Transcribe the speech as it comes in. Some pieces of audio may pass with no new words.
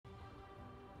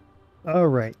All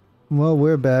right. Well,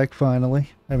 we're back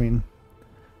finally. I mean,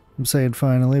 I'm saying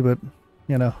finally, but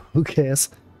you know, who cares?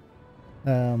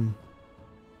 Um,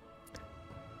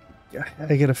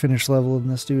 I gotta finish leveling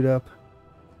this dude up.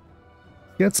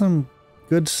 Got some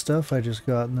good stuff I just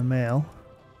got in the mail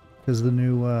because the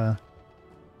new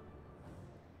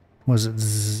was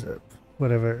it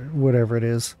whatever it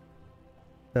is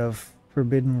of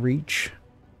Forbidden Reach.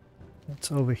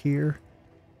 That's over here.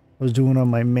 I was doing on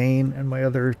my main and my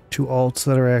other two alts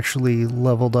that are actually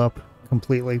leveled up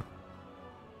completely.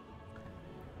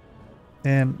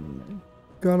 And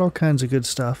got all kinds of good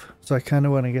stuff. So I kind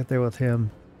of want to get there with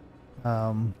him.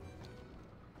 I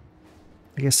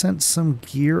sent some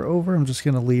gear over. I'm just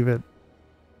going to leave it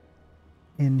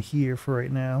in here for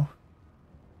right now.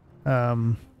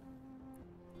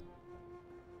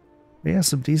 Yeah,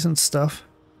 some decent stuff.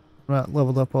 I'm not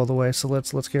leveled up all the way, so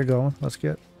let's get going. Let's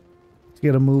get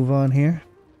a move on here.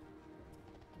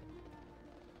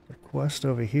 The quest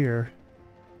over here.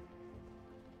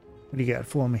 What do you got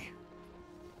for me?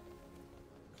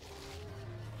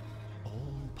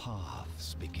 All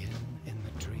paths begin in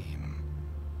the dream.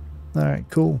 All right,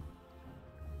 cool.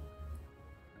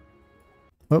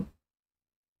 Oh.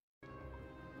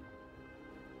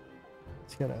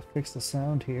 Just gotta fix the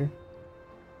sound here.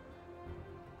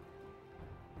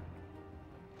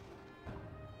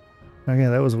 Okay,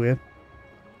 that was weird.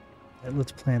 Right,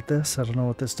 let's plant this. I don't know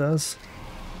what this does.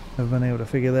 I've been able to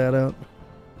figure that out.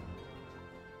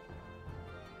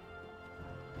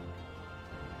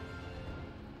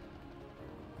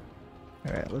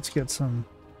 Alright, let's get some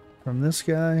from this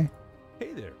guy.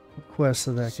 Hey there. What quest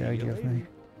did that See guy you give later. me?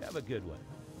 Have a good one.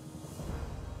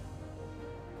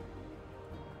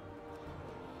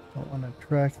 Don't want to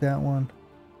track that one.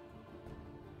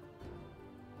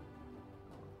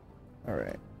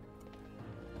 Alright.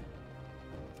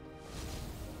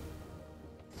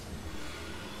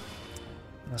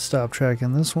 I'll stop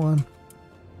tracking this one.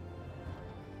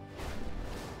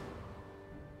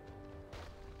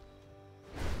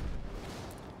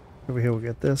 Over here we'll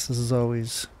get this. This is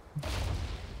always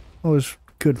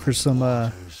good for some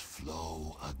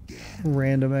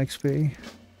random XP.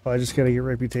 Oh, I just gotta get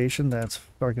reputation. That's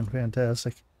fucking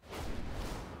fantastic.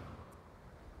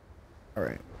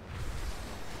 Alright.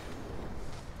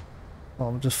 Well,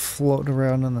 I'm just floating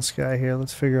around in the sky here.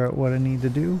 Let's figure out what I need to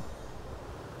do.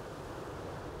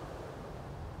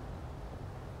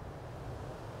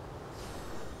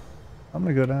 I'm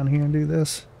gonna go down here and do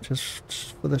this.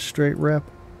 Just for the straight rep.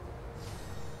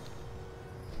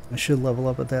 I should level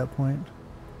up at that point.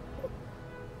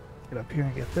 Get up here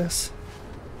and get this.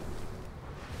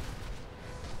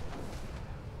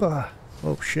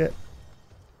 Oh shit.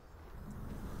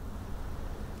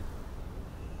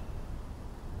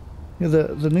 Yeah,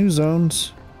 the new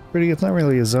zone's pretty. It's not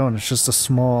really a zone. It's just a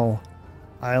small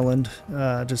island.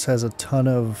 It just has a ton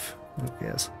of.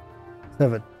 Yes,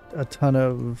 have a ton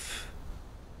of.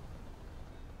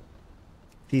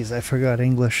 Geez, I forgot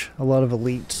English. A lot of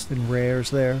elites and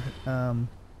rares there, and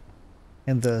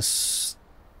the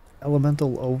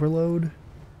elemental overload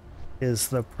is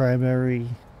the primary,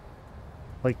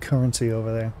 like, currency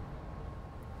over there.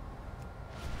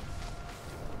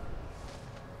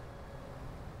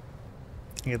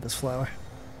 Get this flower.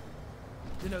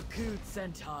 The Nokud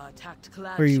Centaur attacked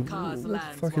Clan Where you? Shikar's What the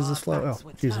lands fuck is this flower?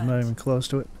 Oh, jeez, I'm not even close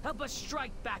to it. Help us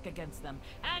strike back against them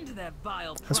and their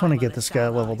vile. I just want to get this guy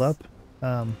leveled up.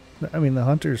 I mean, the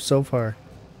hunters so far,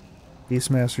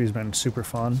 Beast Mastery's been super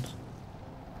fun.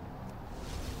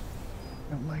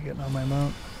 I don't like getting on my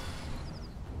mount.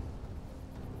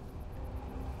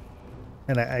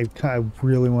 And I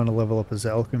really want to level up his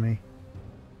alchemy.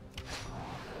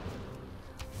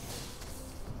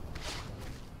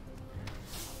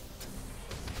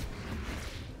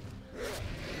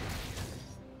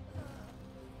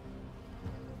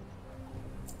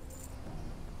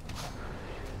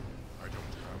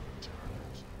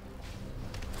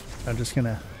 I'm just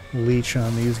gonna leech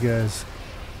on these guys.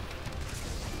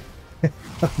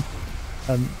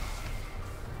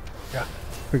 Yeah,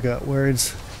 forgot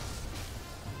words.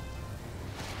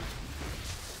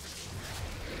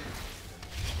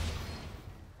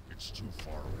 It's too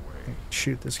far away.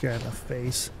 Shoot this guy in the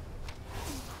face.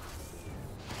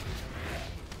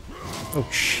 Oh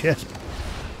shit.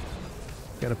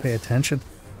 Gotta pay attention.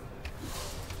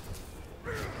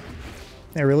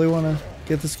 I really want to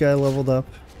get this guy leveled up.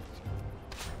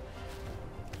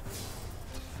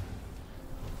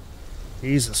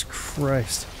 Jesus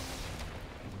Christ.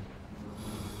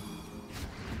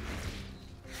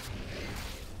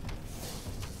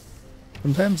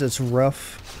 Sometimes it's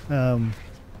rough.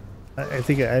 I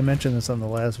think I mentioned this on the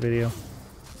last video.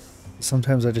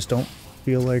 Sometimes I just don't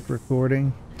feel like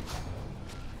recording.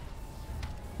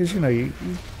 Because, you know,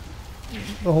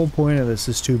 the whole point of this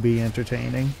is to be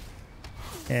entertaining.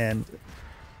 And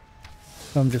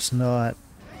I'm just not,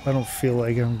 I don't feel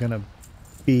like I'm gonna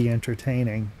be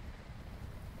entertaining.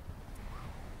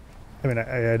 I mean,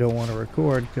 I don't want to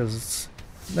record because it's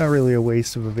not really a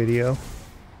waste of a video,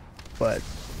 but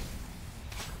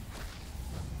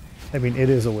I mean, it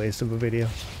is a waste of a video.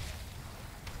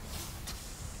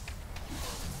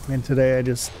 And today I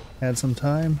just had some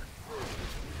time,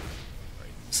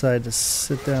 decided to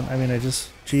sit down. I mean,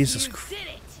 Jesus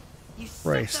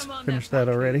Christ, finished that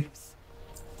already.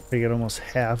 I get almost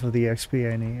half of the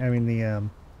XP I need. I mean, the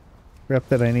rep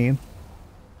that I need.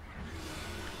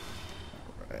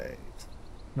 Right,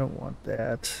 don't want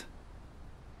that.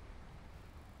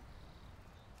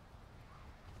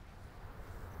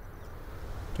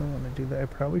 Don't want to do that. I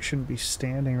probably shouldn't be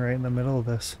standing right in the middle of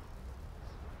this.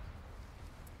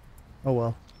 Oh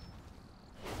well.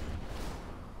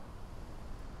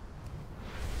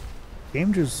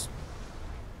 This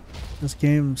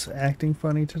game's acting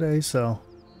funny today, so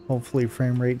hopefully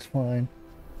frame rate's fine.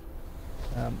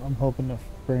 I'm hoping the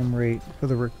frame rate for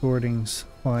the recording's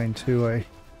fine too.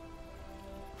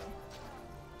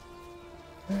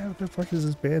 What the fuck is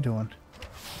this bear doing?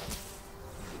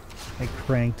 I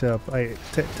cranked up.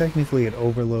 Technically it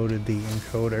overloaded the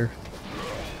encoder.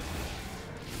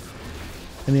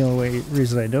 And the only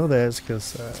reason I know that is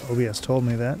because OBS told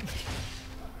me that.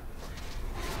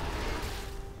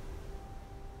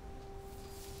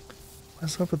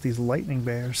 What's up with these lightning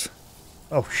bears?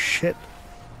 Oh shit.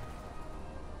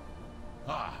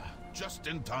 Ah, just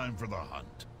in time for the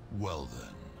hunt. Well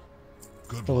then.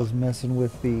 Good I luck. was messing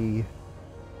with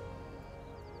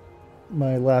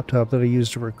my laptop that I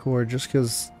used to record just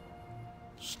because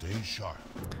Stay sharp.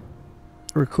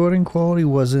 recording quality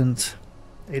wasn't,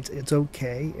 it's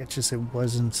okay, it's just it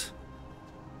wasn't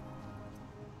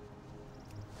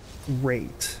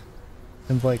great.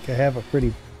 And like I have a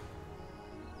pretty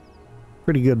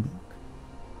good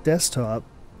desktop,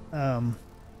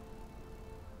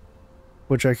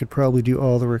 which I could probably do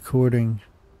all the recording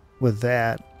with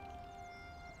that.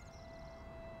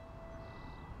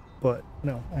 But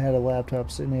no, I had a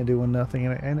laptop sitting there doing nothing,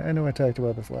 and I know I talked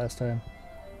about this last time.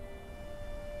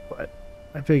 But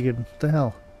I figured, what the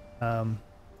hell?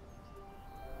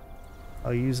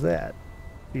 I'll use that.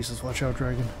 Jesus, watch out,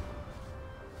 dragon.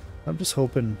 I'm just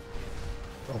hoping...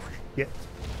 Oh, shit.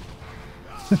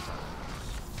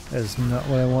 That is not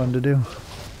what I wanted to do.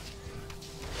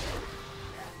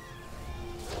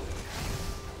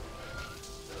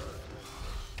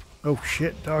 Oh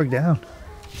shit, dog down.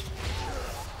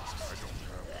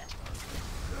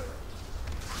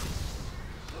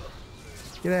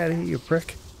 Get out of here, you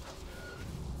prick.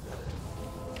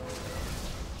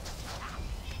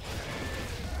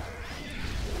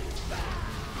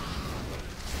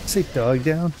 Say dog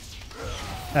down?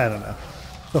 I don't know.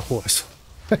 The horse.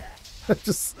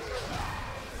 Just...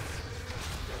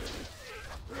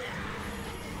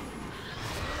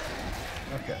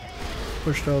 Okay.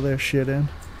 Pushed all their shit in.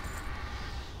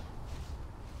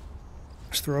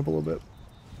 Just throw up a little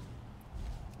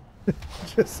bit.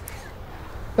 Just...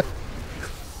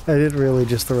 I didn't really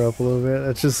just throw up a little bit.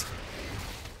 That's just...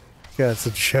 God, it's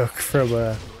a joke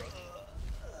from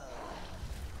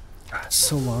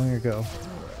so long ago.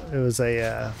 It was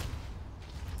a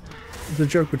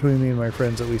joke between me and my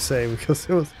friends that we say because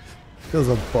it was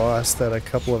a boss that a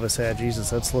couple of us had. Jesus,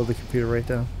 that slowed the computer right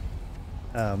down.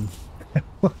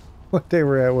 One day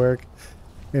we're at work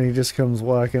and he just comes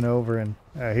walking over and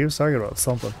he was talking about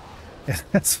something. And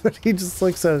that's what he just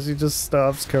looks at us. He just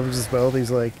stops, covers his mouth.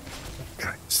 He's like,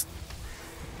 God,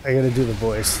 I gotta do the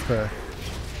voice. I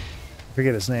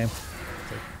forget his name.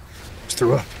 Just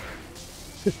threw up.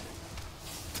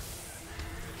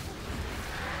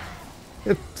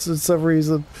 For some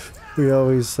reason, we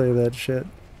always say that shit.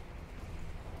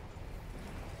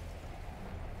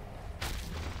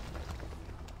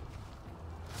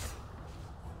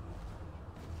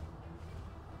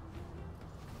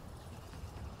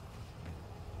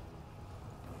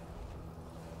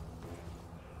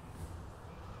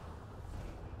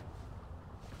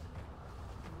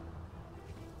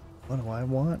 What do I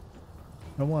want?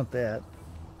 I want that.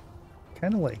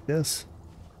 Kind of like this.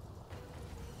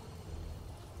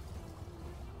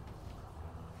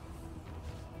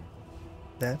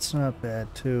 That's not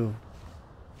bad too.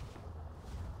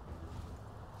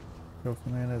 Go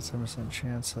command has 7%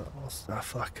 chance of all stuff.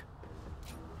 Fuck.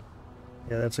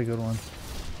 Yeah, that's a good one.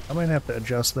 I might have to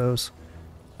adjust those.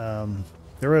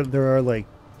 There are like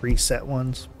preset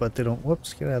ones, but they don't.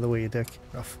 Whoops! Get out of the way, you dick.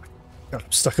 Oh, fuck. God,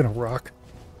 I'm stuck in a rock.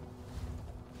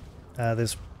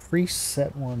 There's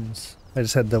preset ones. I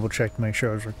just had to double check to make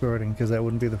sure I was recording because that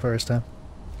wouldn't be the first time.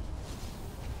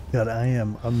 God, I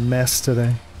am a mess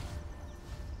today.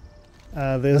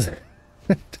 There's...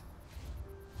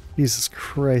 Jesus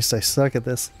Christ, I suck at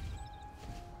this.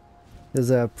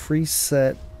 There's a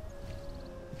preset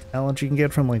talent you can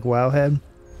get from like Wowhead,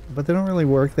 but they don't really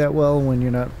work that well when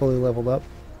you're not fully leveled up.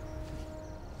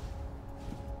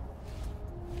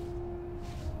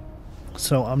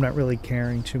 So I'm not really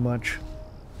caring too much.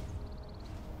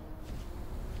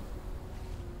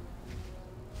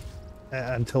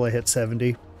 Until I hit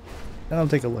 70. And I'll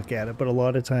take a look at it, but a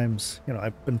lot of times, you know,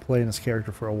 I've been playing this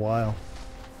character for a while.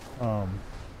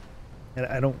 And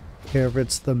I don't care if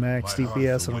it's the max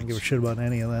DPS, I don't give a shit about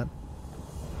any of that.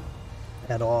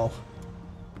 At all.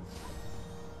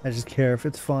 I just care if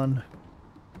it's fun.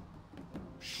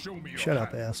 Shut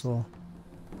up, asshole.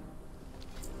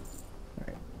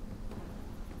 Alright.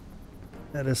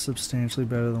 That is substantially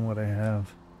better than what I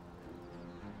have.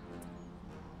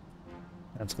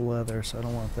 That's leather, so I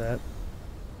don't want that.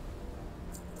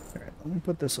 Alright, let me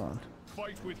put this on.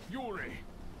 Fight with fury,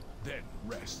 then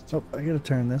rest. Oh, I gotta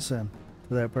turn this in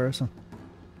to that person.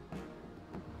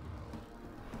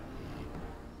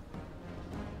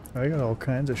 I got all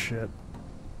kinds of shit.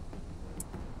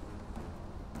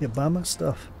 Yeah, buy my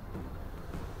stuff.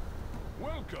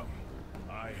 Welcome.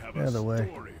 I have a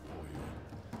story for you.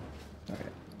 Alright,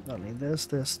 don't need this,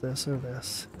 this, this, or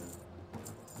this.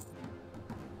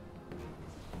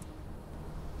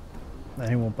 Nah,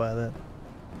 he won't buy that.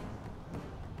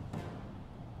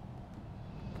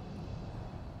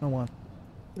 I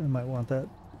might want that.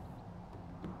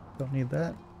 Don't need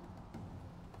that.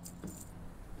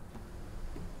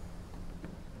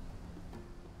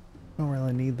 Don't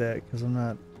really need that because I'm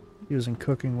not using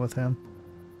cooking with him.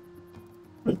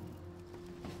 I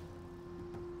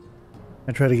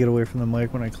try to get away from the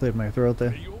mic when I cleared my throat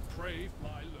there.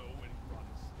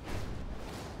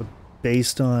 But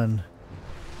based on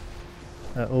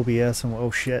OBS and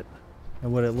oh shit,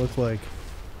 and what it looked like,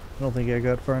 I don't think I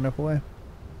got far enough away.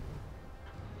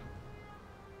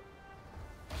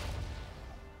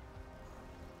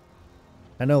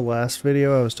 I know last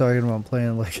video I was talking about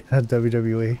playing like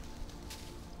WWE.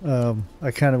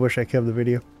 I kind of wish I kept the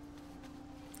video.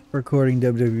 Recording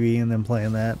WWE and then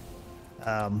playing that.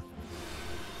 I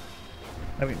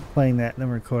mean, playing that and then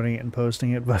recording it and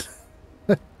posting it, but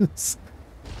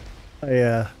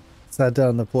I sat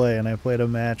down to play and I played a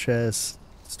match as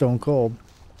Stone Cold.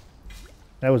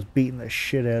 I was beating the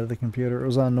shit out of the computer. It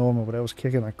was on normal, but I was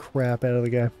kicking the crap out of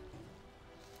the guy.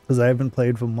 Because I haven't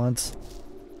played for months.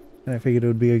 And I figured it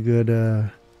would be a good,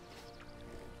 you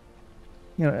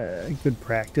know, a good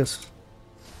practice.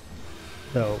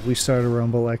 So we started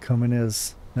Rumble, I come in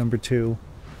as number 2,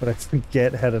 but I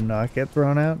forget how to not get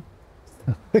thrown out.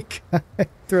 The guy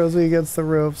throws me against the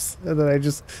ropes, and then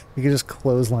he just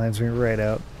clotheslines me right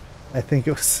out. I think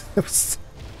it was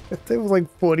like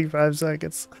 45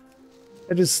 seconds.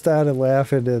 I just started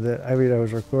laughing at it. I mean, I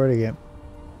was recording it.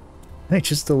 I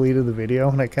just deleted the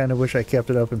video, and I kind of wish I kept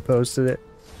it up and posted it.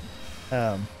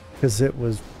 Because it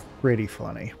was pretty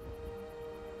funny.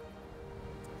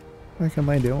 What am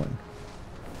I doing?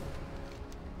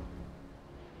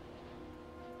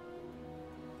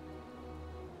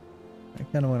 I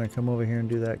kind of want to come over here and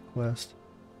do that quest.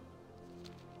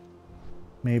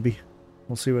 Maybe.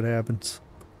 We'll see what happens.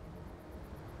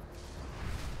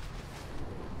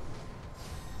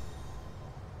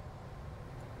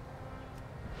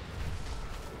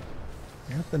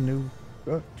 I got the new...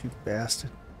 Oh, you bastard.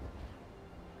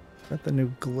 Got the new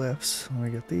glyphs. Let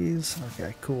me get these.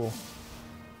 Okay, cool.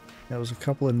 That was a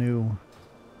couple of new...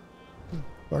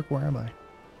 Fuck, where am I? A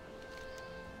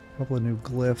couple of new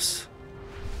glyphs.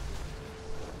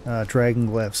 Dragon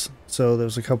glyphs. So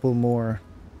there's a couple more,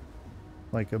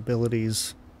 like,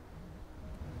 abilities.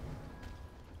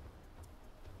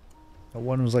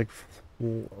 One was like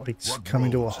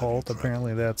coming to a halt.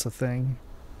 Apparently that's a thing.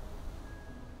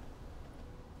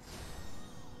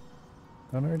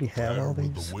 Don't I already have all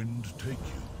these? Where would the wind take you?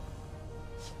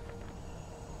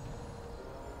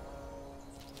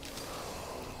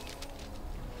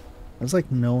 There's like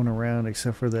no one around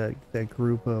except for that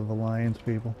group of Alliance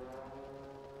people.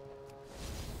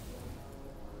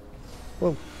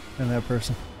 Whoa, and that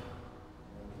person.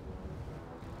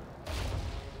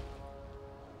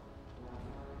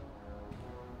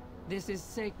 This is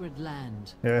sacred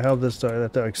land. Yeah, I help this dog.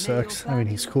 That dog sucks. I mean,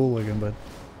 he's cool looking, but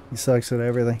he sucks at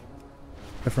everything.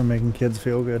 Except for making kids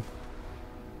feel good.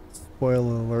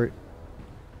 Spoiler alert.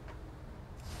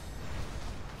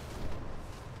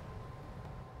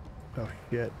 Oh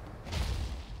shit.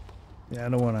 Yeah, I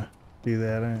don't wanna do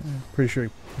that. I'm pretty sure I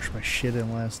pushed my shit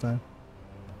in last time.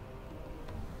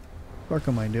 What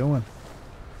am I doing?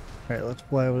 Alright, let's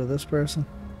fly over to this person.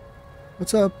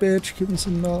 What's up, bitch? Give me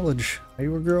some knowledge. Are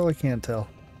you a girl? I can't tell.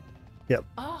 Yep.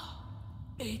 Ah,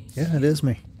 it's Yeah, it is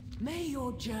me. May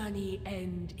your journey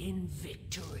end in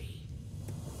victory.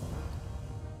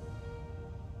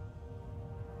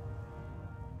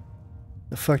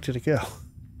 The fuck did it go?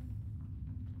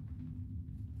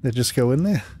 Did it just go in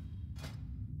there?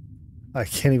 I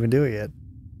can't even do it yet.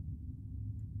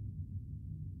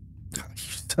 Oh, you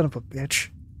son of a bitch.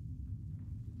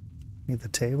 Need the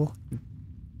table?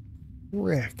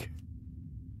 Rick.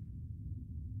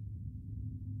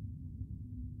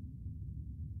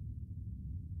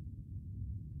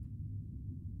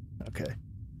 Okay.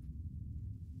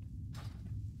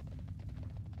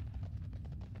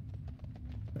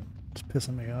 It's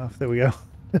pissing me off. There we go.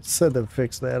 It said to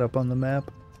fix that up on the map.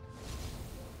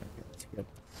 Okay, let's get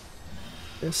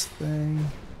this thing.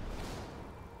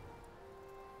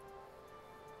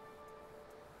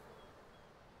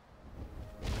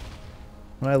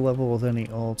 When I level with any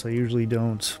alts, I usually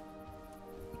don't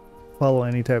follow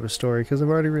any type of story because I've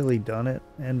already really done it,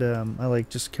 and I like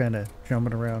just kind of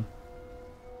jumping around,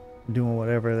 doing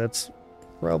whatever. That's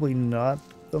probably not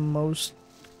the most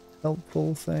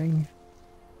helpful thing.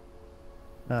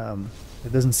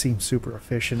 It doesn't seem super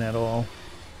efficient at all.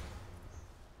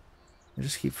 I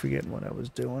just keep forgetting what I was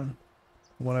doing,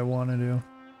 what I want to do.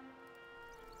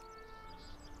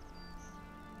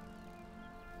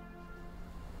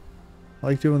 I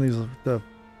like doing these the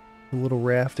little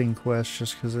rafting quests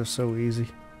just because they're so easy.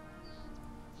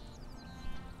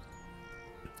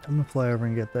 I'm gonna fly over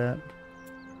and get that.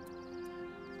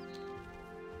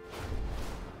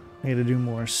 I need to do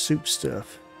more soup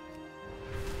stuff.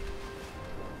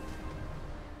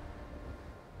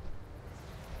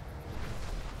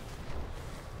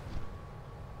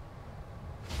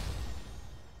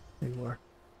 There you are.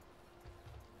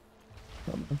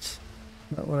 Oh, that's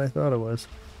not what I thought it was.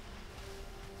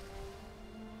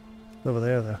 It's over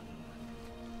there, though.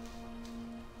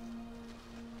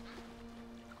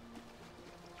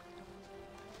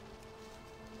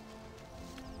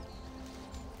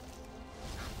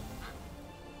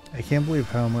 I can't believe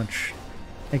how much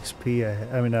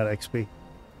XP I mean not XP,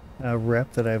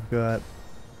 rep that I've got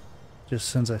just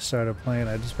since I started playing.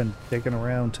 I've just been dicking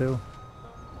around too.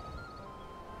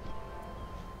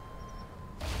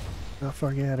 Get the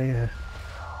fuck out of here.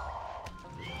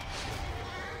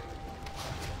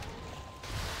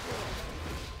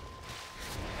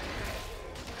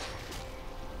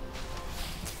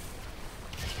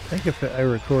 I think if I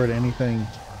record anything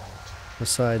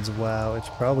besides WoW, it's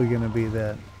probably going to be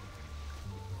that.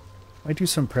 I might do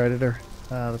some Predator.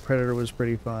 The Predator was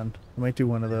pretty fun. I might do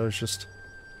one of those just...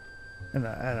 And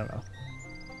I don't know.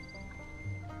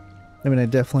 I mean, I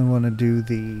definitely want to do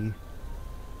the...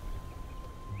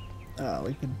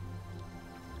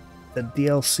 the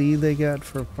DLC they got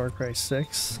for Far Cry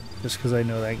 6. Just because I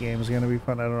know that game is going to be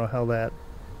fun. I don't know how that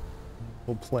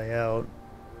will play out.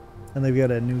 And they've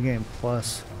got a new game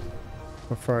plus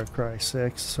for Far Cry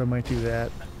 6, so I might do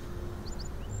that.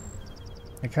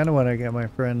 I kind of want to get my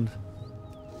friend,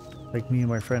 like me and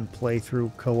my friend, play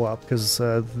through co-op, because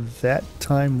that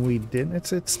time we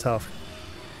didn't. It's tough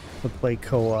to play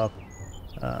co-op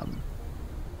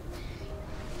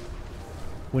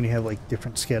when you have like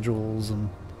different schedules and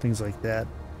things like that.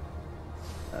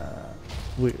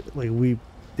 We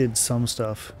did some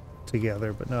stuff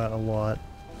together, but not a lot.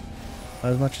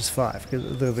 Not as much as 5.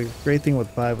 Because the great thing with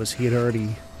 5 was he had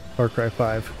already, Far Cry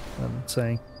 5, I'm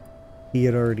saying, he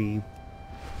had already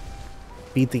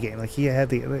beat the game. Like he had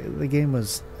the game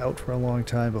was out for a long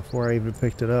time before I even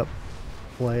picked it up,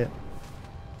 play it,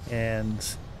 and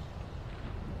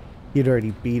he had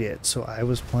already beat it. So I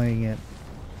was playing it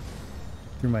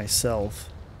through myself.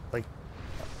 Like,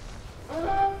 what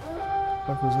the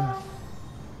fuck was that?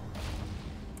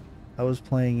 I was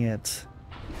playing it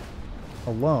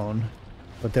alone.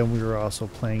 But then we were also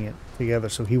playing it together,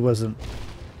 so he wasn't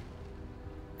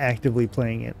actively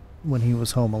playing it when he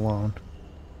was home alone.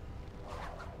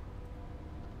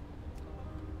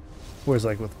 Whereas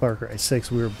like with Far Cry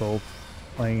 6, we were both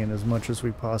playing it as much as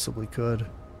we possibly could.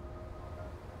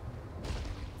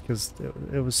 Because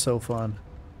it was so fun.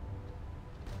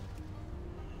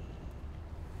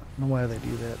 I don't know why they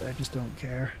do that, I just don't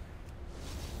care.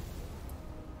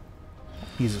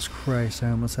 Jesus Christ,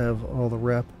 I almost have all the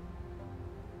rep.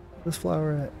 This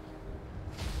flower at?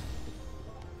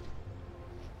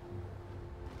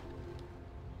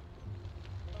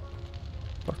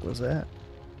 Fuck was that?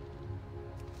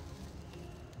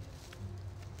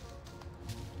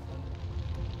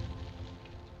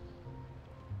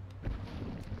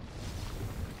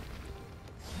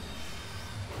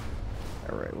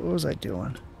 What was I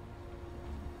doing?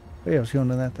 Oh yeah, I was going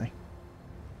to that thing.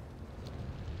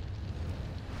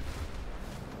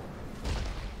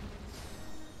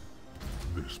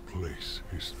 This place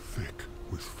is thick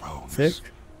with foulness.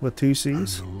 Thick? With two And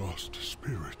C's? the lost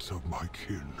spirits of my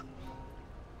kin.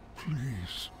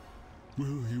 Please,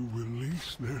 will you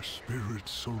release their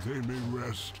spirits so they may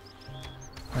rest?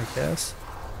 I guess.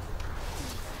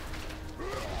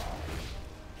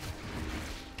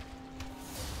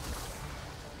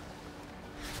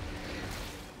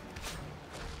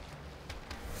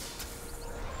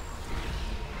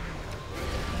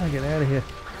 I get out of here.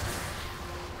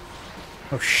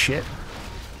 Oh shit.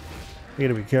 You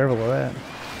gotta be careful of that.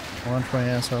 Launch my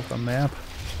ass off the map.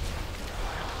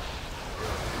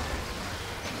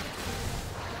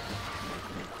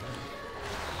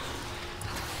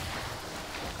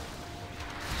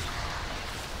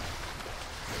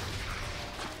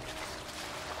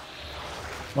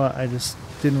 Well, I just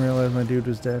didn't realize my dude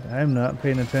was dead. I'm not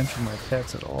paying attention to my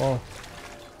pets at all.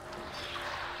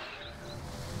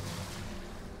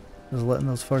 Just letting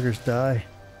those fuckers die.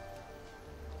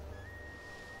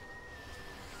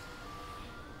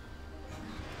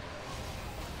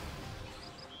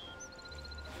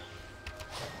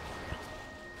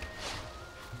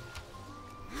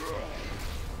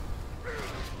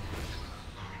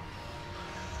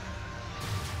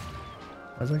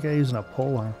 Why's that guy using a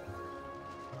pole arm?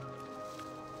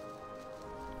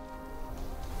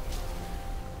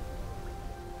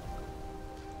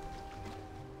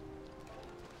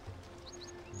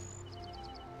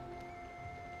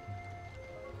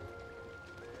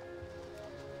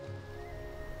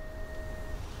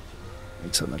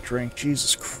 Need something to drink.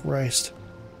 Jesus Christ.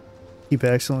 Keep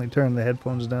accidentally turning the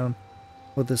headphones down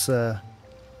with this, the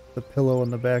pillow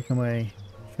in the back of my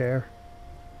chair.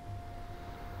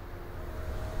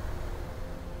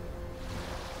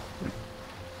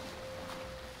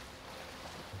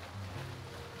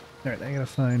 Alright, I gotta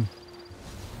find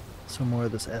some more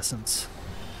of this essence.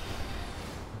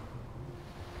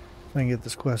 If I can get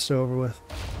this quest over with.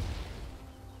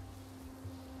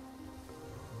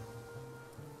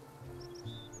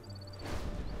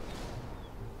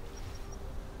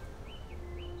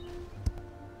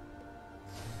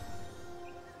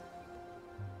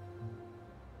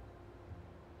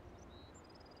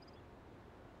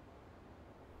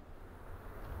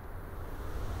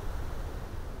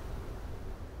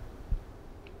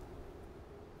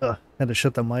 Had to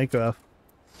shut the mic off.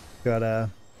 Got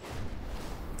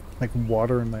like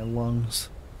water in my lungs.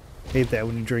 Hate that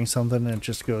when you drink something and it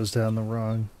just goes down the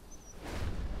wrong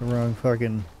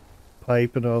fucking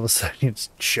pipe, and all of a sudden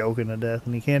it's choking to death,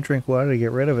 and you can't drink water to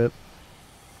get rid of it.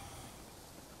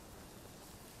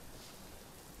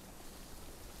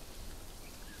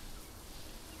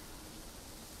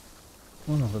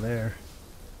 One over there.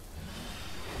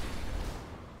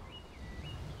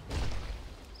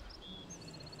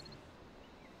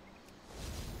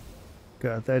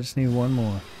 God, I just need one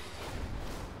more.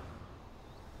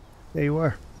 There you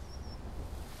are.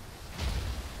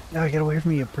 Now get away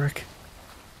from me, you prick.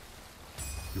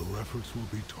 Your efforts will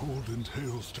be told in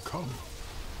tales to come.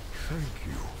 Thank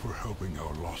you for helping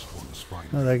our lost ones find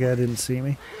Oh, that guy didn't see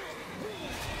me.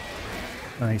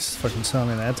 Nice, fucking saw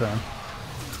me that time.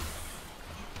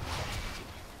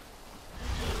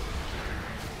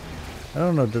 I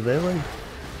don't know, did they like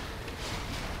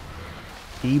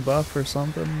debuff or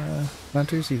something,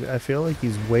 Hunters? I feel like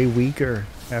he's way weaker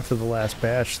after the last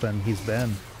patch than he's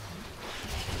been.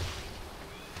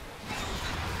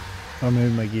 Or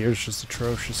maybe my gear's just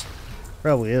atrocious.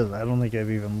 Probably is. I don't think I've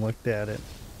even looked at it.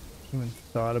 Even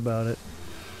thought about it.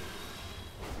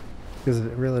 Because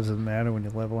it really doesn't matter when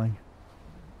you're leveling.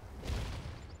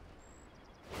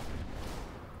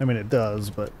 I mean, it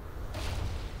does, but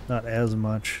not as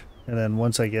much. And then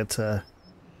once I get to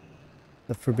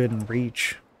the Forbidden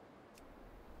Reach,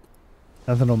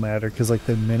 nothing will matter, because like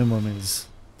the minimum is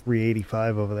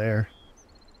 385 over there.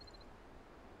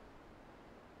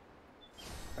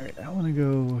 Alright, I want to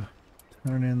go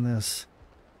turn in this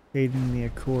Aiding the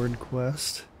Accord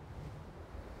quest.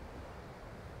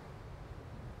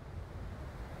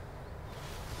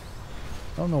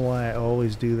 I don't know why I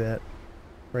always do that,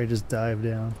 where I just dive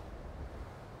down.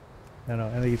 I don't know,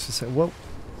 I think it's just, whoa!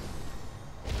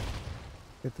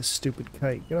 Get this stupid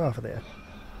kite, get off of there.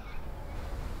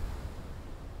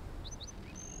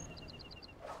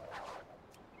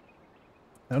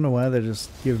 I don't know why they just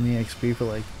give me XP for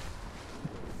like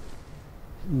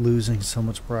losing so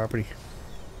much property.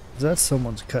 That's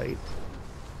someone's kite.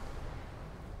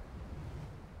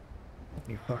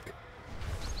 You fuck.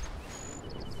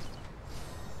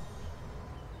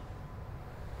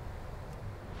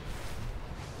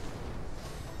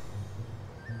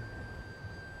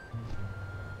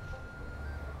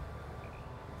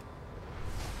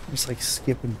 Just like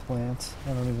skipping plants.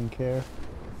 I don't even care.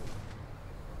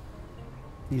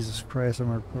 Jesus Christ,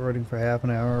 I'm recording for half an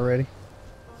hour already.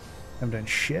 I haven't done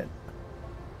shit.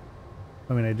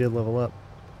 I mean, I did level up.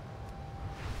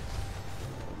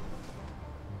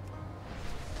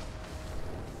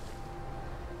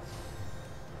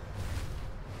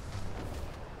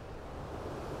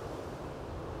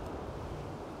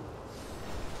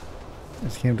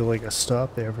 Just came to like a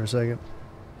stop there for a second.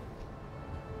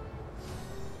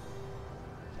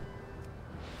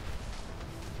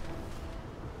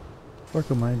 What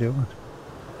am I doing?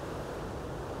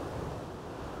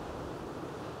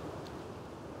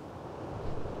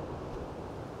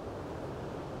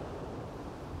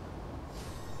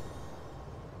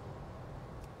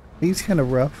 It's kind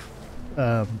of rough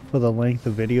for the length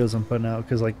of videos I'm putting out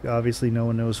because, like, obviously no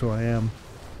one knows who I am.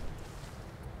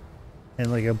 And,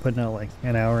 like, I'm putting out, like,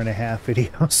 an hour and a half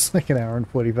videos, like an hour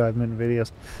and 45-minute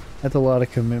videos. That's a lot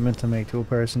of commitment to make to a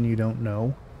person you don't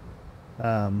know.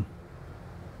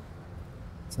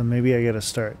 So maybe I gotta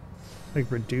start, like,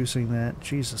 reducing that.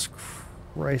 Jesus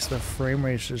Christ, the frame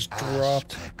rate just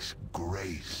dropped. Aztec's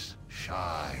grace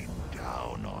shine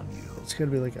down on you. It's gonna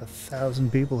be like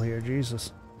 1,000 people here,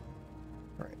 Jesus.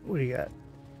 Alright, what do you got?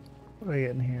 What do I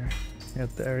get in here? I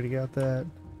already got that.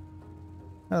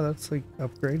 Oh, that's like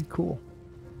upgrade. Cool.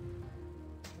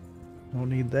 Don't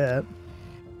need that.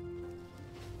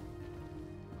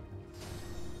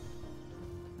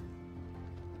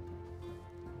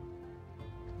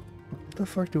 What the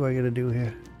fuck do I gotta do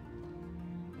here?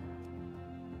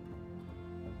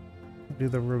 Do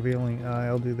the revealing eye.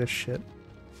 I'll do this shit.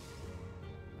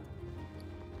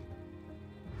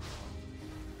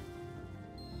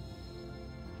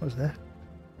 What was that?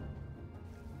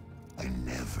 I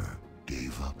never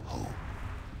gave up hope.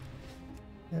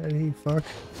 Yeah, he fuck.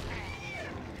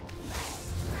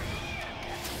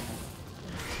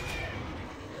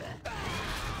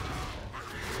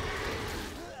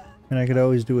 And I could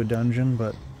always do a dungeon,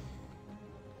 but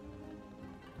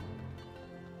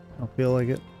I don't feel like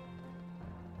it.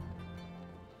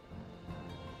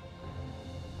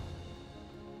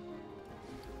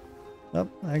 Oh,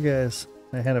 hi guys.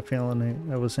 I had a feeling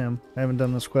that was him. I haven't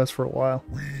done this quest for a while.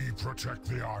 We protect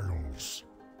the Isles.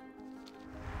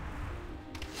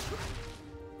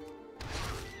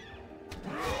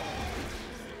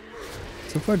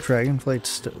 So far, Dragonflight's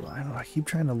still. I don't know. I keep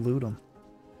trying to loot him.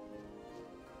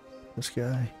 This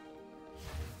guy.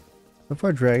 So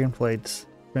far, Dragonflight's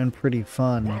been pretty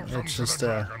fun. It's just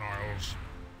I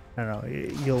don't know.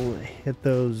 You'll hit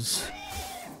those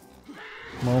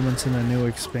moments in a new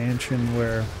expansion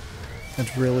where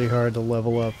it's really hard to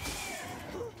level up.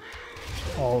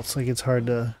 It's like it's hard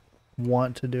to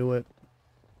want to do it.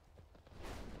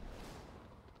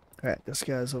 Alright, this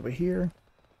guy's over here.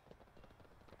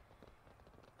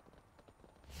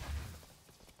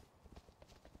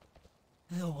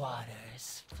 The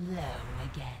waters flow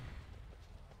again.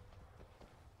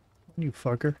 You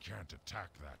fucker. Can't attack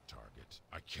that target.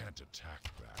 I can't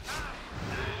attack that.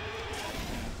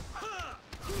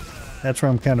 That's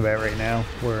where I'm kind of at right now.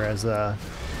 Whereas,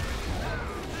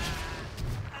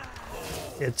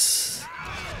 it's...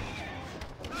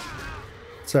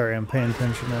 Sorry, I'm paying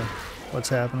attention to what's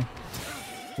happening.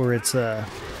 Where it's,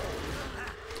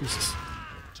 Jesus.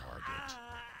 Target.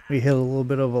 We hit a little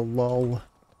bit of a lull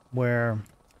where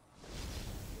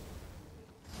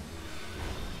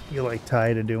you're like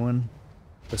tired of doing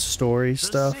the story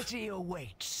stuff. City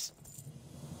awaits.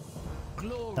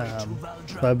 Glory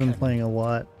So I've been playing a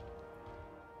lot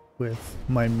with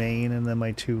my main and then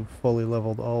my two fully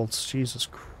leveled alts. Jesus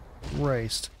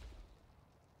Christ.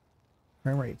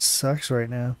 Frame rate sucks right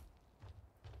now.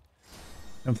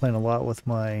 I'm playing a lot with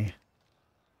my... I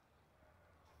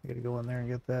gotta go in there and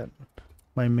get that.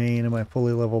 My main and my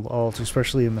fully leveled alts,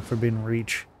 especially in the Forbidden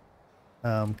Reach.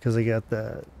 Because I got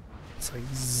the... It's like...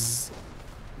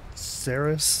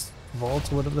 Xeris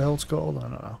Vault, whatever the hell it's called. I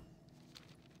don't know.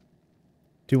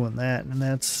 Doing that, and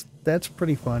that's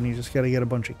pretty fun. You just gotta get a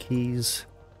bunch of keys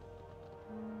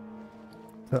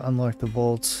to unlock the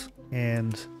vaults,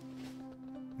 and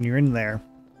when you're in there,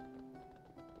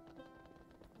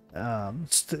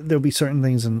 there'll be certain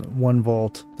things in one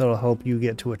vault that'll help you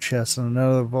get to a chest in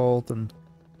another vault, and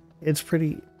it's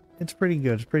pretty good.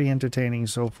 It's pretty entertaining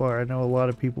so far. I know a lot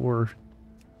of people were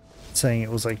saying it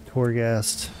was like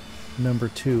Torghast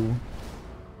 #2,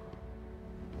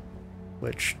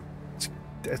 which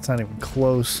it's not even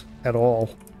close at all.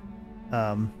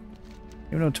 Even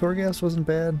though Torghast wasn't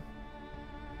bad,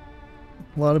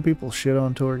 a lot of people shit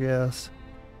on Torghast.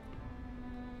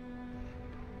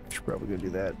 Should probably go do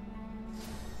that.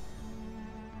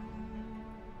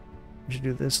 I should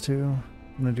do this too.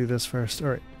 I'm gonna do this first.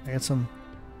 Alright, I got some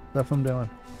stuff I'm doing.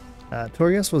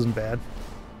 Torghast wasn't bad.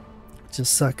 It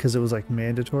just sucked because it was like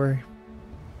mandatory.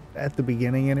 At the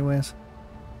beginning anyways.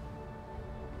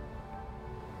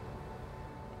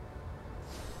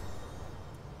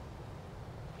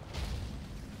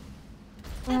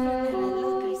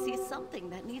 Look, I see something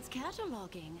that needs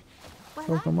cataloging. While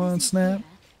I'm Pokemon busy Snap. here,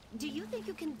 do you think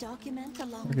you can document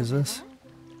along What the is this? river?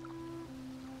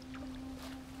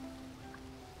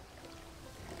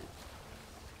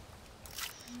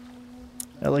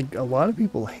 Like a lot of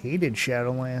people hated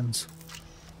Shadowlands,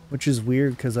 which is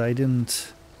weird because I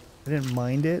didn't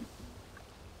mind it.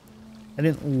 I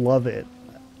didn't love it.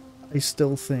 I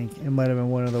still think it might have been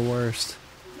one of the worst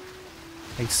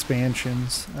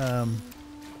expansions.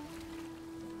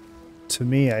 To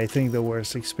me, I think the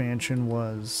worst expansion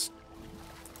was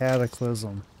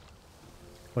Cataclysm,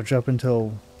 which up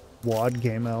until WOD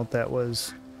came out, that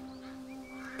was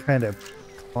kind of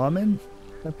common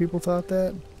that people thought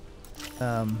that.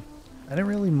 I didn't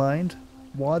really mind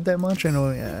WOD that much. I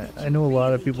know a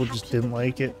lot of people just didn't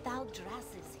like it.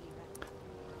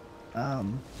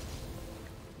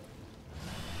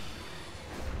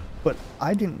 But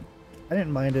I didn't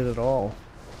mind it at all.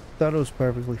 Thought it was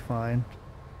perfectly fine.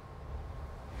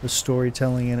 The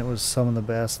storytelling in it was some of the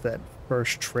best. That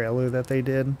first trailer that they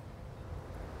did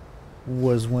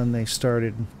was when they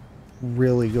started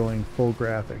really going full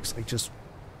graphics, like just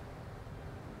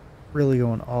really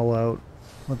going all out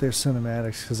with their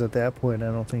cinematics, because at that point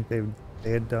I don't think they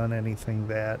had done anything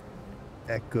that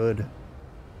good.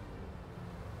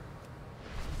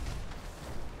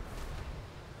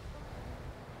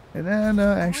 And then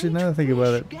actually, now that I think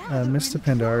about it, Mr.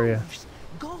 Pandaria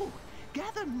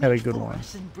had a good one.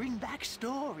 And bring back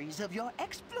stories of your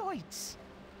exploits.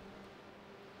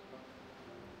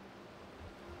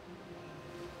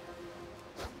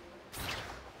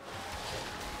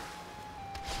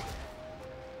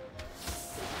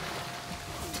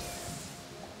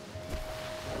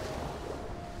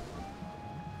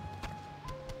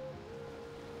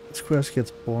 This quest gets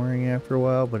boring after a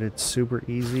while, but it's super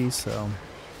easy, so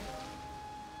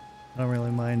I don't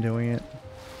really mind doing it.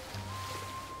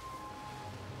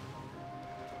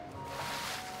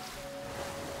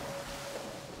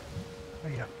 Oh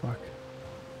yeah, fuck.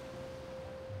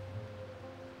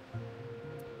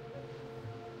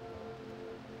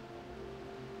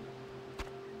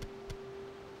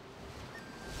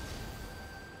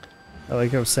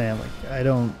 Like I was saying, like I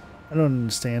don't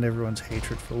understand everyone's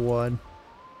hatred for WOD.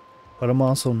 But I'm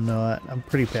also not, I'm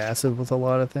pretty passive with a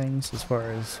lot of things as far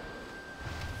as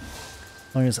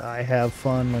long as I have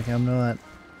fun. Like I'm not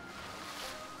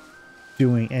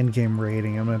doing endgame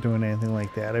raiding, I'm not doing anything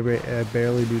like that. I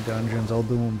barely do dungeons, I'll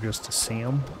do them just to see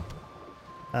them.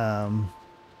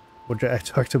 Which I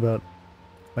talked about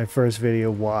my first video,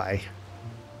 why.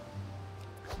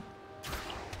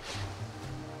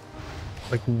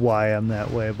 Like why I'm that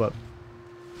way, but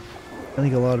I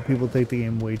think a lot of people take the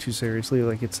game way too seriously,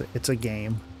 like it's a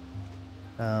game.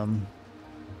 I don't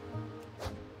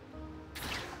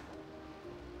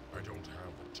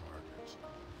have a target.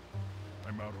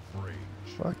 I'm out of range.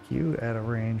 Fuck you, out of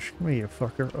range. Come here, you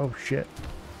fucker. Oh shit.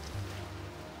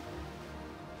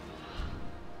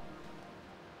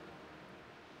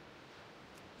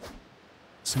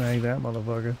 Snag that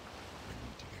motherfucker. Get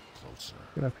closer.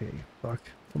 Get up here, you fuck.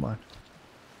 Come on.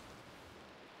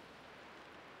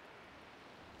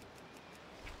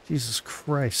 Jesus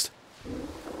Christ.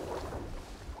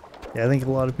 Yeah, I think a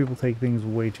lot of people take things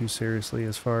way too seriously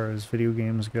as far as video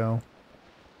games go.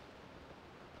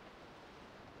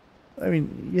 I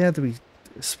mean, you have to be,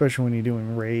 especially when you're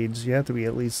doing raids, you have to be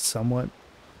at least somewhat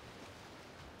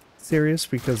serious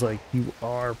because, like,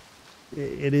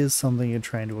 it is something you're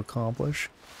trying to accomplish.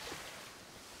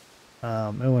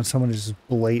 And when someone is just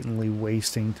blatantly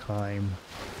wasting time.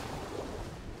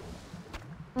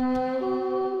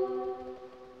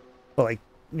 But, like,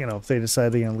 you know, if they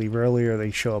decide they're going to leave early or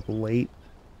they show up late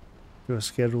to a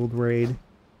scheduled raid,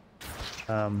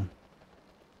 I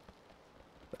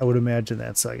would imagine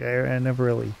that's like, I never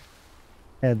really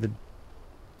had to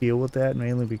deal with that,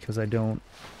 mainly because I don't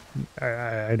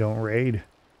raid.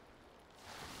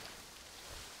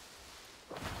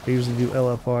 I usually do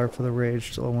LFR for the raid,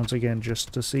 so once again,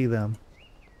 just to see them.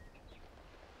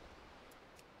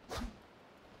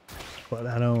 But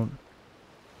I don't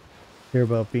care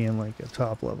about being like a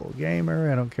top level gamer.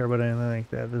 I don't care about anything like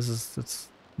that. It's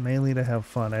mainly to have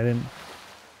fun.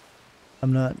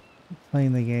 I'm not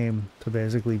playing the game to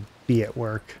basically be at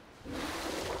work.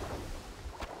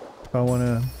 If I want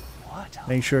to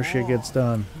make sure shit gets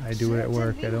done, I do it at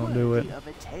work. I don't do it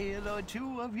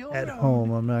at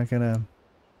home. I'm not gonna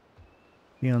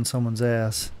be on someone's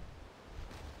ass.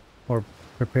 Or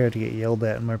prepared to get yelled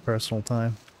at in my personal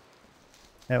time.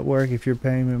 At work, if you're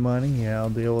paying me money, yeah, I'll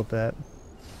deal with that.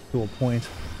 To a point.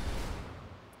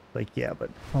 Like, yeah, but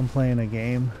if I'm playing a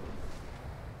game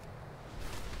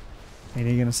and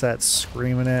you're gonna start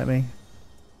screaming at me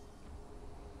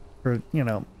for, you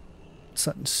know,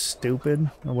 something stupid,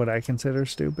 or what I consider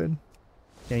stupid,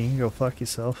 yeah, you can go fuck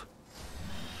yourself.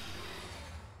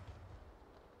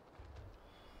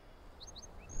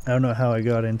 I don't know how I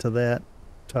got into that,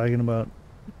 talking about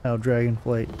how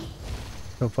Dragonflight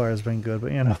so far has been good,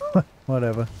 but you know,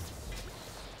 whatever.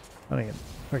 I'm gonna get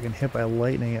freaking hit by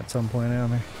lightning at some point,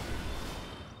 aren't I?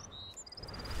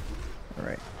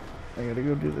 Alright, I gotta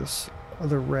go do this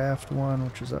other raft one,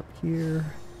 which is up here.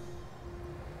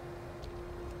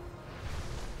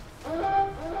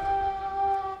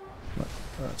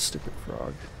 What? Stupid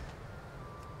frog.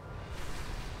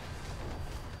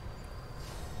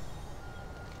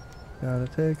 Gotta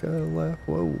take a left.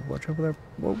 Whoa, watch out for that.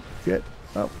 Whoa, shit.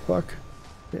 Oh, fuck.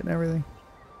 Hitting everything.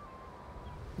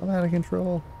 I'm out of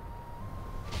control.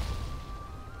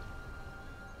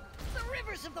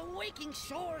 Of the waking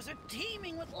shores are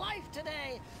teeming with life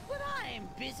today, but I'm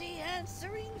busy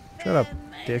answering Shut up,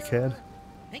 fan mail. dickhead.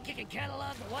 Think you can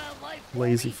catalog the wildlife for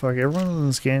Lazy me? fuck. Everyone in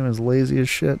this game is lazy as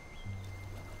shit.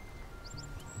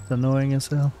 It's annoying as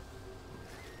hell.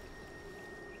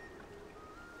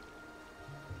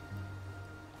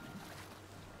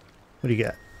 What do you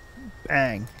got?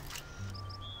 Bang.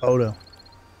 Photo.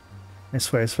 I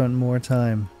swear I spent more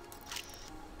time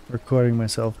recording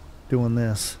myself doing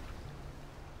this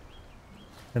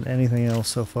than anything else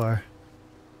so far.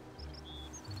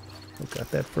 Look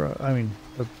at that frog. I mean,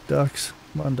 the ducks.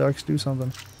 Come on, ducks, do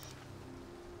something.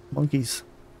 Monkeys.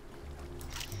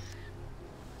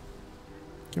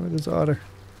 Give me this otter.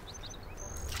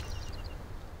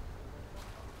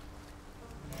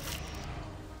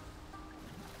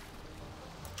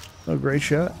 Oh, great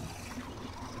shot.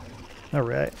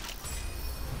 Alright.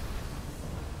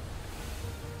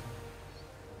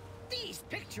 These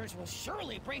pictures will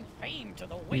surely bring fame to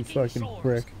the You waking fucking shores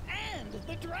prick. and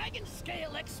the Dragon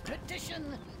Scale expedition.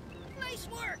 Nice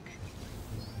work.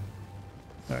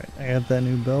 Alright, I got that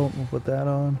new belt. We'll put that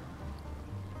on.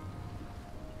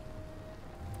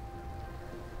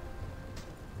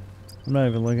 I'm not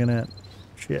even looking at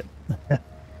shit.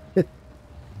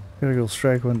 Critical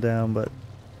strike went down, but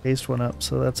haste went up,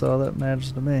 so that's all that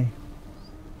matters to me.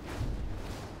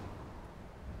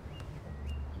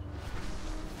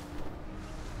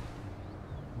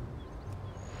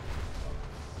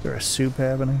 Is there a soup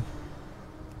happening?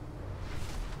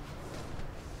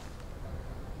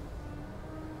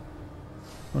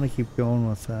 I'm gonna keep going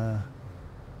with the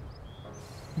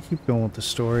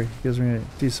story. It gives me a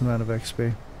decent amount of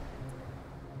XP.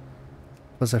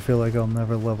 Plus I feel like I'll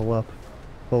never level up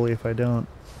fully if I don't.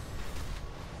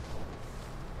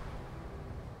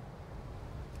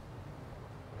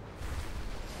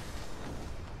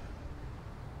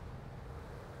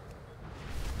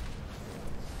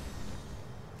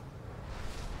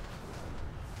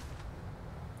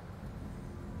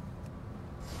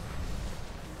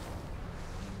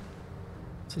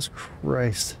 Jesus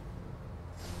Christ.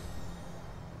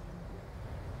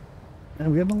 And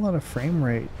I'm getting a lot of frame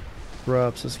rate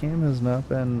drops. This game has not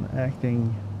been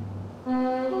acting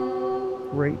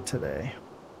great today.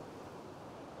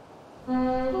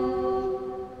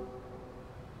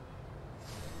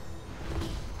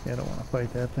 Yeah, I don't want to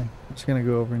fight that thing. I'm just gonna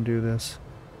go over and do this.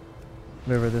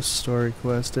 Whatever this story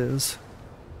quest is.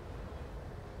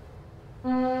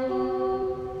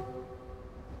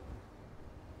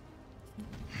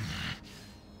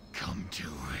 Come to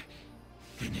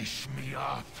finish me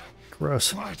off.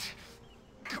 Gross. What?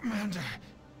 Commander.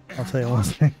 I'll tell you one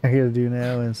thing I gotta do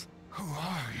now is Who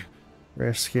are you?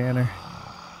 rash scanner.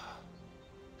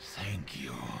 Thank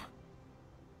you.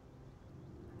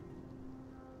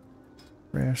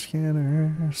 Rash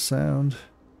scanner sound.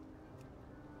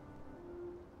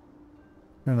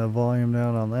 Turn the volume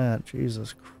down on that.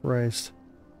 Jesus Christ.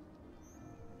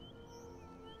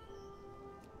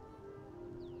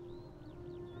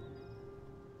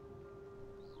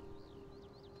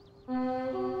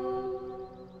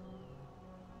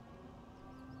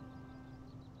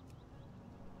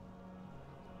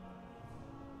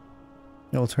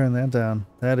 I'll turn that down.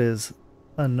 That is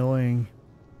annoying.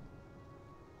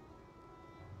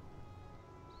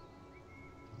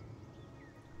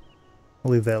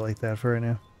 I'll leave that like that for right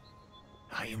now.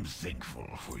 I am thankful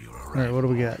for your arrival. Alright, what do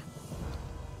we got?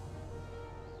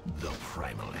 The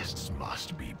primalists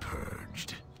must be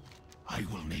purged. I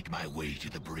will make my way to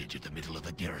the bridge at the middle of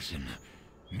the garrison.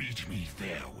 Meet me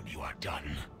there when you are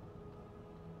done.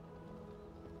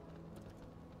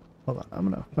 Hold on, I'm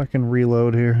gonna fucking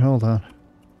reload here. Hold on.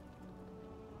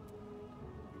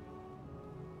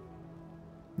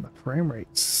 My frame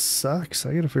rate sucks.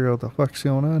 I gotta figure out what the fuck's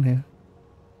going on here.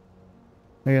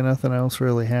 I got nothing else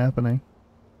really happening.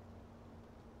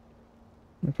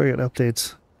 If I got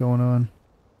updates going on,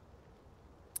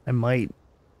 I might.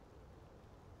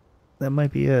 That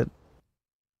might be it.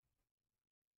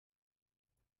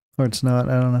 Or it's not,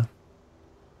 I don't know.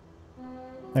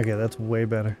 Okay, that's way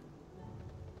better.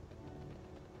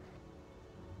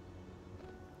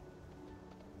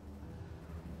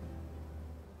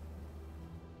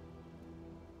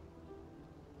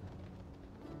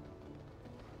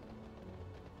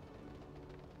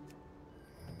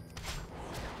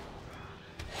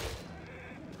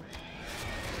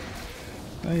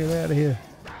 Oh, get out of here.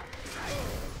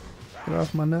 Get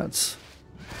off my nuts.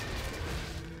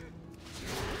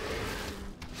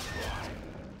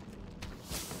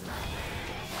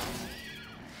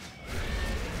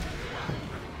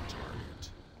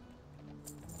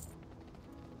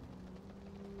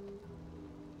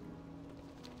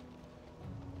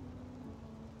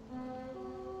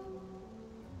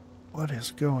 What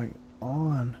is going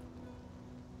on?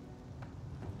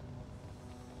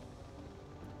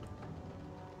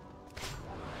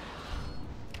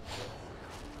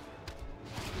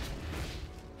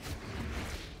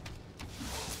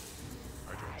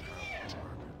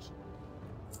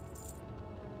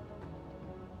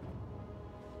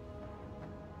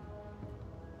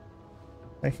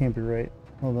 That can't be right.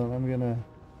 Hold on, I'm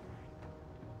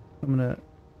gonna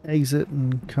exit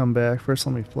and come back. First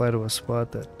let me fly to a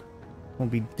spot that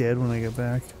won't be dead when I get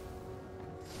back.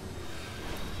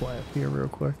 Fly up here real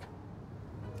quick.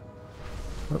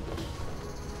 Oh.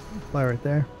 Fly right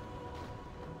there.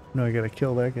 No, I gotta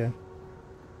kill that guy.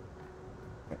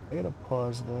 I gotta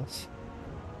pause this.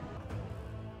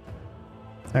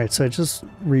 Alright, so I just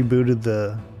rebooted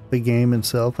the game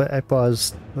itself. I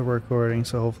paused the recording,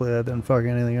 so hopefully that didn't fuck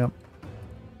anything up.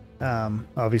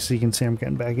 Obviously you can see I'm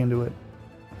getting back into it.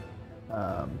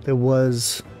 There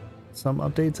was some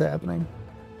updates happening.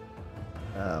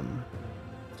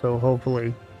 So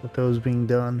hopefully with those being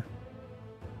done,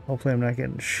 hopefully I'm not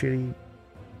getting shitty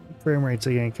frame rates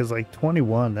again, because like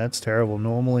 21, that's terrible.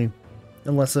 Normally,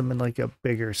 unless I'm in like a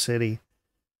bigger city,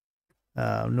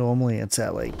 normally it's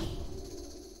at like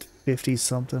 50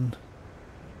 something.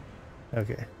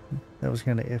 Okay, that was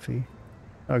kind of iffy.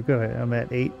 Oh good, I'm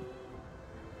at 8.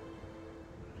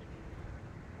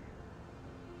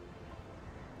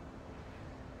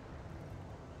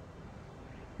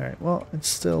 Alright, well, it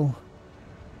still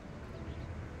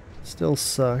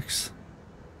sucks.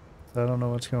 I don't know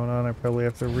what's going on. I probably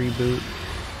have to reboot.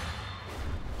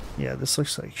 Yeah, this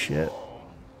looks like shit.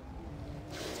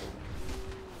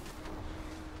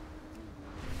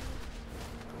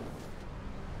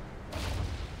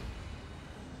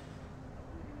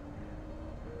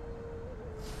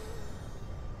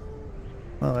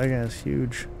 Oh, that guy's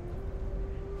huge.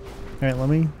 Alright, let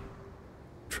me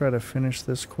try to finish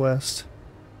this quest.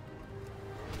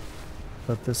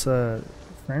 But this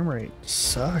frame rate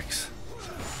sucks.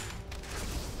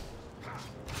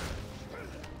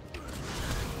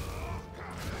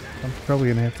 I'm probably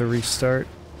gonna have to restart.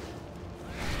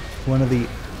 One of the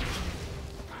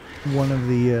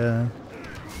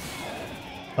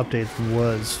updates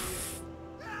was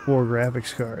for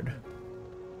graphics card.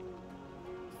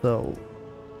 So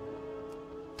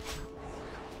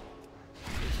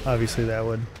obviously that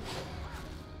would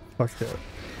fuck the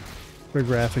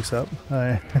graphics up.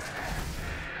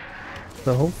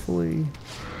 So hopefully,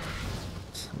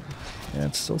 yeah,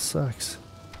 it still sucks.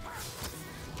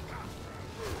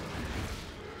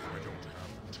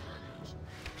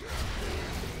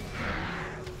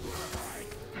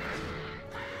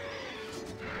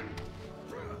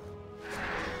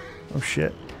 Oh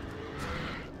shit.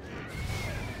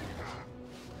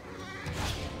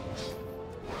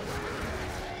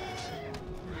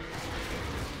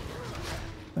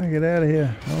 Oh, get out of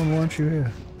here. No one wants you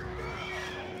here.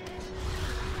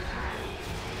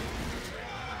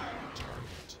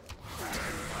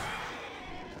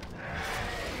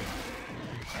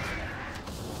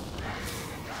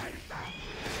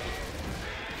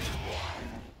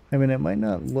 I mean, it might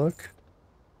not look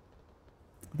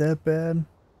that bad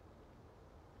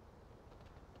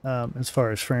as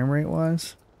far as frame rate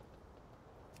wise,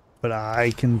 but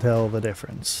I can tell the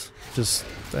difference. Just,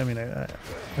 I mean, I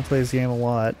play this game a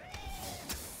lot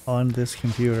on this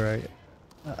computer.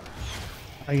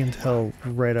 I can tell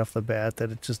right off the bat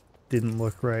that it just didn't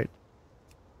look right.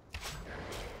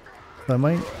 So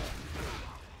might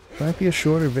be a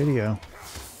shorter video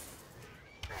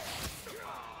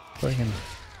if I can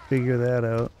figure that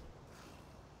out.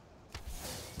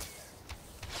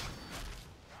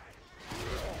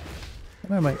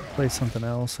 I might play something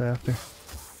else after.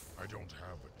 I don't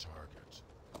have a target.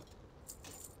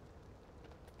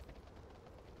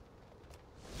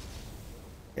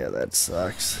 Yeah, that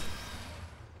sucks.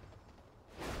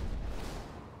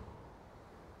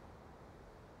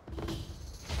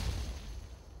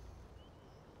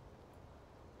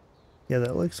 Yeah,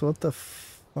 that looks, what the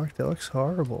fuck, that looks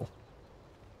horrible.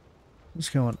 What's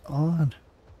going on?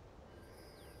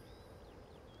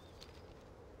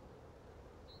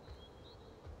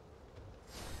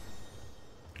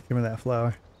 Give me that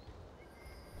flower.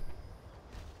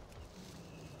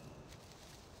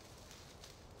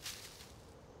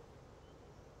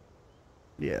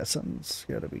 Yeah, something's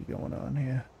gotta be going on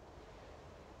here.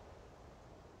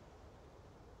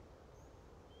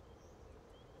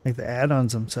 Like the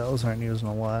add-ons themselves aren't using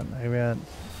a lot. I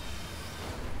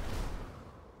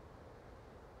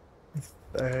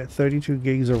got 32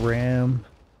 gigs of RAM.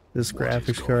 This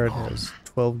graphics card has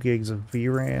 12 gigs of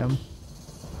VRAM.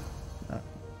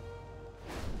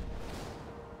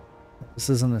 This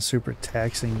isn't a super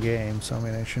taxing game, so I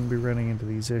mean I shouldn't be running into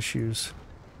these issues.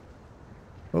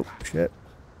 Oh shit.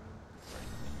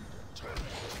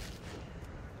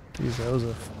 Jeez, that was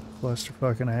a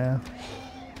clusterfuck and a half.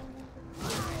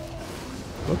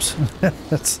 Whoops.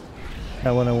 That's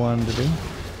not what I wanted to do.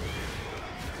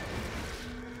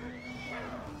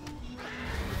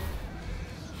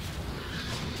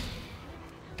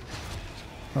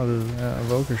 Oh, the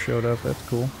evoker showed up. That's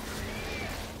cool.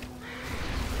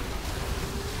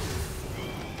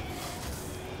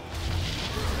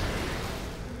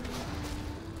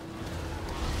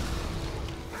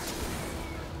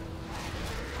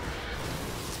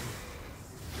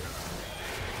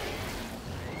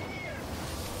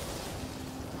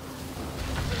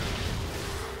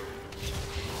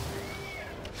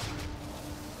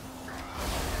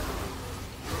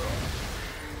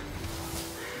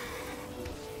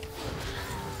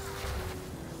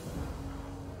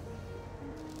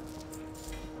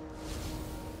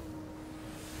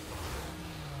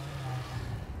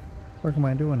 What am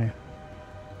I doing here?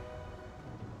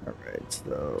 Alright,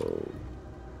 so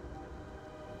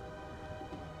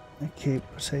I keep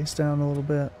his haste down a little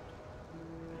bit.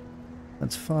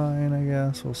 That's fine, I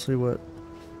guess. We'll see what.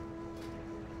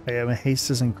 Yeah, my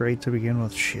haste isn't great to begin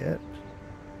with. Shit.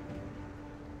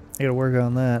 I gotta work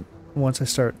on that once I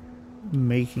start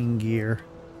making gear.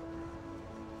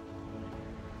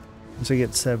 Once I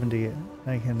get 70,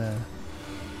 I can,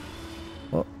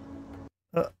 well,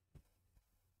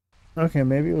 okay,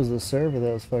 maybe it was the server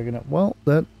that was fucking up. Well,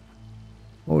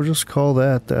 we'll just call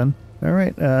that then.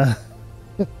 Alright,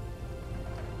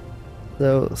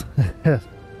 so,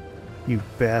 you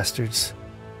bastards.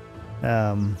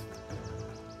 Well,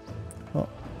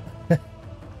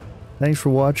 thanks for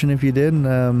watching if you did,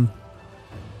 and,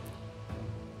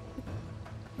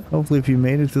 hopefully if you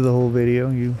made it through the whole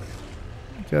video, you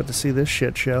got to see this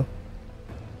shit show.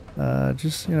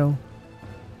 Just, you know,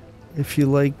 if you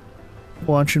like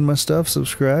watching my stuff,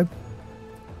 subscribe.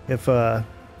 If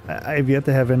I've yet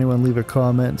to have anyone leave a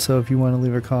comment, so if you want to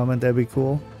leave a comment, that'd be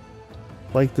cool.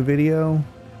 Like the video,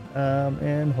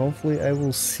 and hopefully I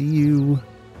will see you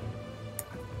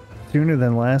sooner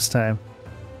than last time,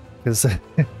 because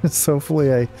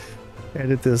hopefully I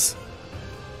edit this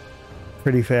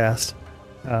pretty fast,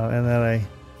 and then I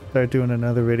start doing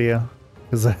another video,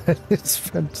 because it's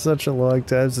been such a long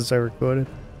time since I recorded.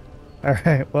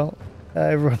 Alright, well,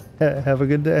 everyone have a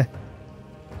good day.